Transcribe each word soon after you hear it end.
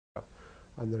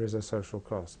and there is a social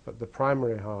cost. But the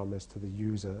primary harm is to the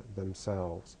user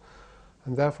themselves.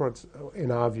 And therefore, it's,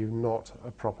 in our view, not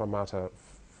a proper matter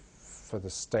for the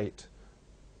state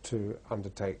to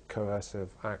undertake coercive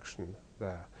action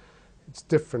there. It's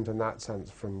different in that sense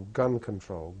from gun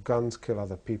control. Guns kill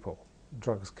other people.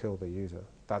 Drugs kill the user.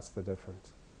 That's the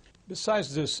difference.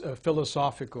 Besides this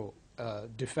philosophical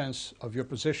defense of your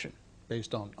position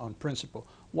based on principle,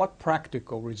 what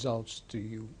practical results do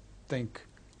you think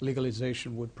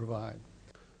legalization would provide?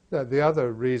 The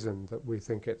other reason that we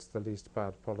think it's the least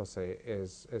bad policy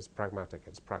is pragmatic,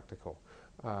 it's practical.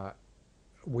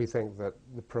 We think that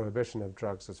the prohibition of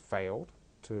drugs has failed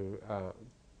to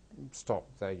stop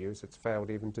their use. It's failed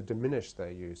even to diminish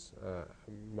their use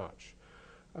much.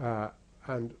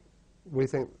 And we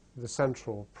think the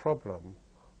central problem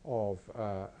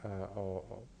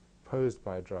posed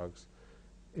by drugs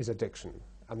is addiction.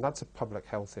 And that's a public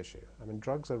health issue. I mean,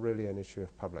 drugs are really an issue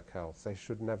of public health. They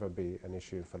should never be an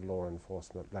issue for law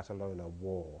enforcement, let alone a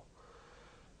war.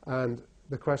 And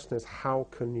the question is, how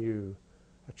can you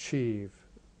achieve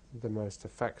the most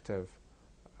effective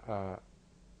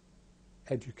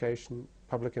education,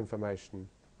 public information,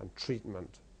 and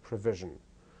treatment provision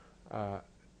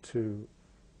to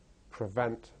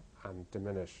prevent and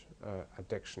diminish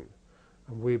addiction?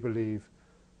 And we believe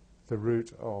the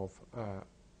route of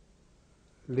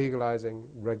legalizing,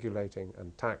 regulating,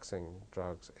 and taxing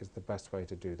drugs is the best way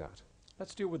to do that.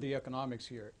 Let's deal with the economics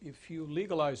here. If you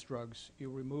legalize drugs, you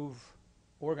remove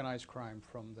organized crime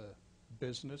from the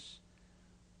business,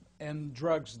 and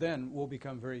drugs then will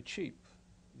become very cheap.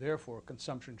 Therefore,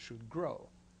 consumption should grow.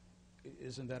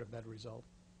 Isn't that a bad result?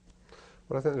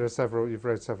 Well, I think there are several, you've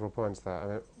raised several points there. I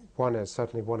mean, one is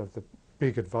certainly one of the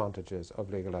big advantages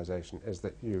of legalization is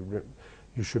that you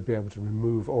should be able to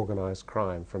remove organized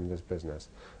crime from this business.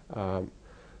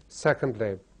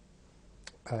 Secondly,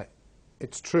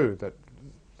 it's true that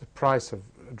the price of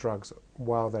drugs,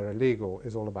 while they're illegal,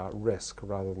 is all about risk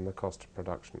rather than the cost of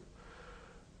production.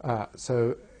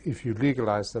 So if you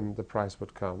legalize them, the price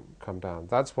would come down.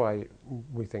 That's why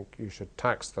we think you should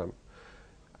tax them.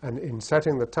 And in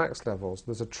setting the tax levels,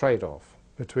 there's a trade-off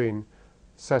between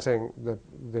setting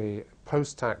the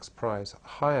post-tax price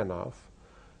high enough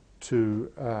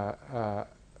to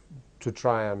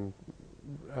try and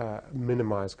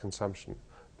minimize consumption,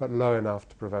 but low enough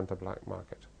to prevent a black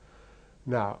market.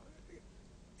 Now,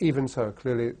 even so,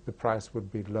 clearly the price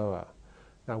would be lower.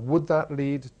 Now, would that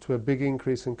lead to a big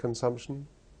increase in consumption?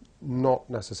 Not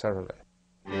necessarily.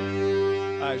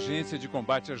 A Agência de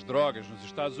Combate às Drogas nos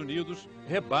Estados Unidos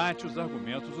rebate os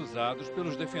argumentos usados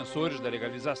pelos defensores da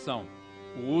legalização.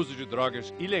 O uso de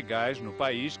drogas ilegais no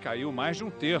país caiu mais de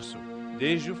 1/3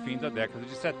 desde o fim da década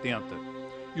de 70.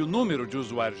 E o número de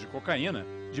usuários de cocaína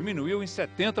diminuiu em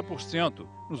 70%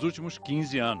 nos últimos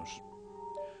 15 anos.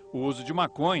 O uso de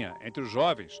maconha entre os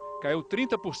jovens caiu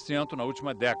 30% na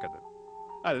última década.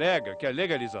 Alega que a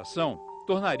legalização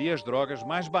tornaria as drogas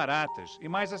mais baratas e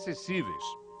mais acessíveis.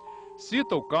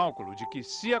 Cita o cálculo de que,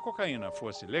 se a cocaína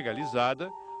fosse legalizada,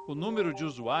 o número de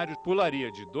usuários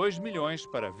pularia de 2 milhões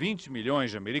para 20 milhões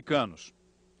de americanos.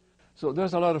 So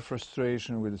there's a lot of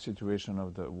frustration with the situation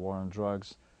of the war on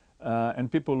drugs, and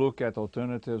people look at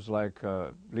alternatives like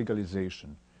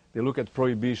legalization. They look at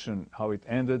prohibition, how it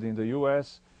ended in the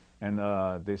US, and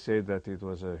they say that it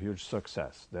was a huge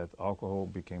success, that alcohol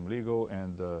became legal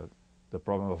and the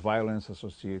problem of violence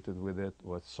associated with it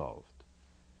was solved.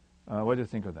 What do you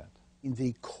think of that?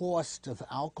 The cost of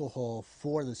alcohol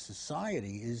for the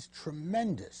society is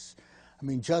tremendous. I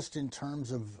mean, just in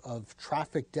terms of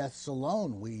traffic deaths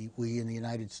alone, we in the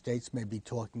United States may be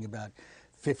talking about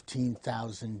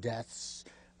 15,000 deaths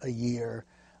a year.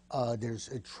 There's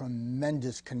a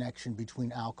tremendous connection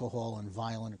between alcohol and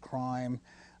violent crime,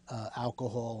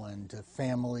 alcohol and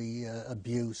family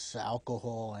abuse,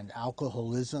 alcohol and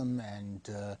alcoholism and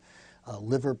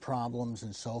liver problems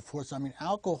and so forth. So, I mean,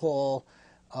 alcohol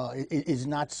is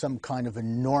not some kind of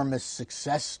enormous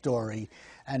success story,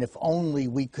 and if only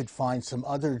we could find some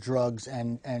other drugs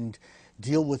and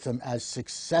deal with them as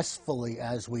successfully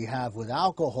as we have with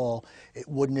alcohol,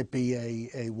 wouldn't it be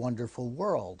a wonderful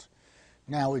world?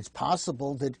 Now, it's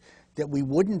possible that we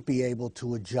wouldn't be able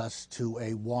to adjust to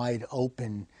a wide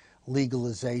open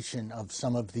legalization of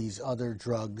some of these other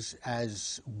drugs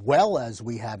as well as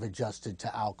we have adjusted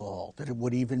to alcohol, that it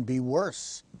would even be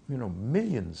worse. You know,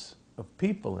 millions of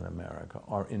people in America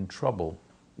are in trouble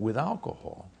with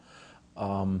alcohol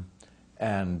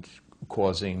and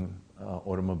causing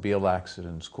automobile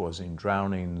accidents, causing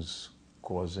drownings,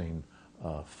 causing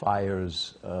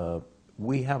fires.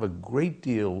 We have a great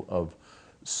deal of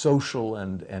social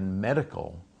and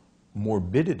medical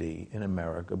morbidity in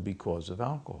America because of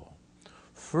alcohol.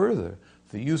 Further,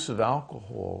 the use of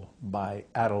alcohol by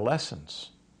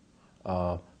adolescents,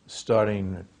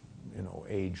 starting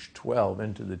age 12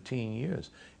 into the teen years,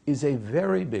 is a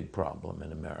very big problem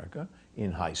in America,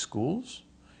 in high schools,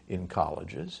 in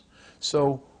colleges.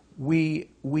 So we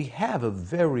have a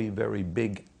very, very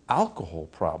big alcohol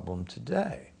problem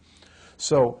today.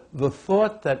 So the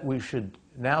thought that we should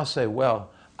now say,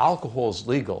 well, alcohol's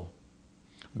legal,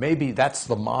 maybe that's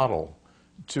the model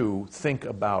to think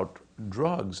about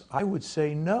drugs, I would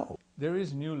say no. There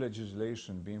is new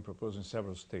legislation being proposed in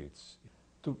several states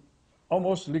to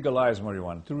almost legalize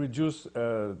marijuana, to reduce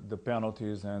the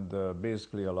penalties and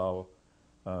basically allow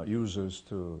users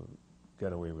to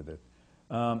get away with it.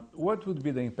 What would be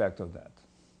the impact of that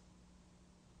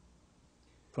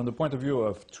from the point of view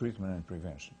of treatment and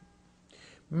prevention?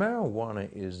 Marijuana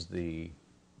is the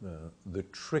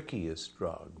trickiest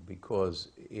drug because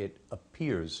it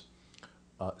appears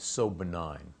so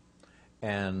benign.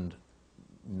 And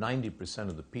 90%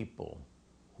 of the people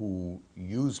who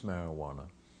use marijuana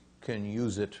can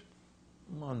use it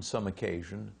on some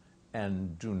occasion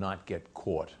and do not get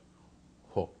caught,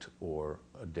 hooked, or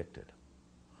addicted.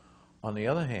 On the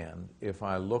other hand, if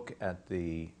I look at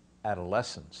the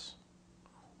adolescents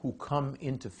who come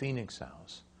into Phoenix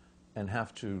House and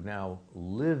have to now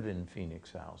live in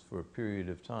Phoenix House for a period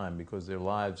of time because their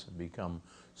lives have become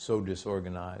so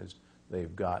disorganized,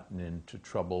 they've gotten into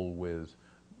trouble with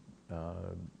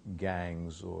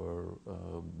gangs or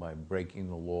by breaking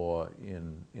the law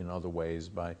in other ways,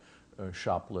 by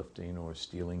shoplifting or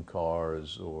stealing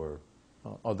cars or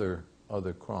other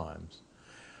crimes,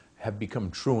 have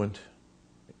become truant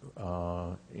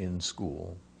in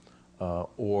school,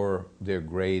 or their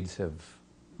grades have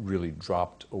really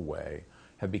dropped away,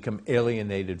 have become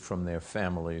alienated from their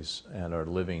families and are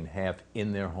living half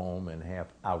in their home and half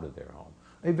out of their home.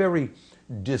 A very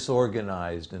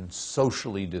disorganized and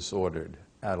socially disordered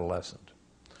adolescent.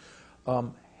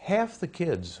 Half the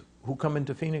kids who come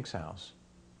into Phoenix House,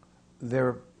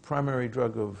 their primary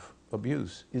drug of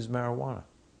abuse is marijuana.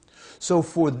 So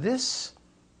for this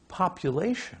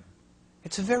population,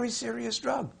 it's a very serious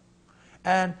drug.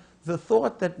 And the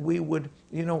thought that we would,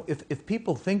 if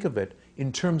people think of it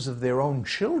in terms of their own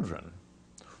children,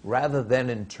 rather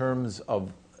than in terms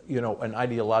of an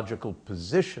ideological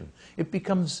position, it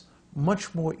becomes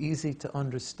much more easy to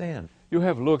understand. You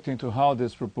have looked into how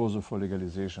this proposal for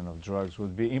legalization of drugs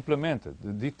would be implemented,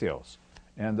 the details,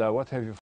 and what have you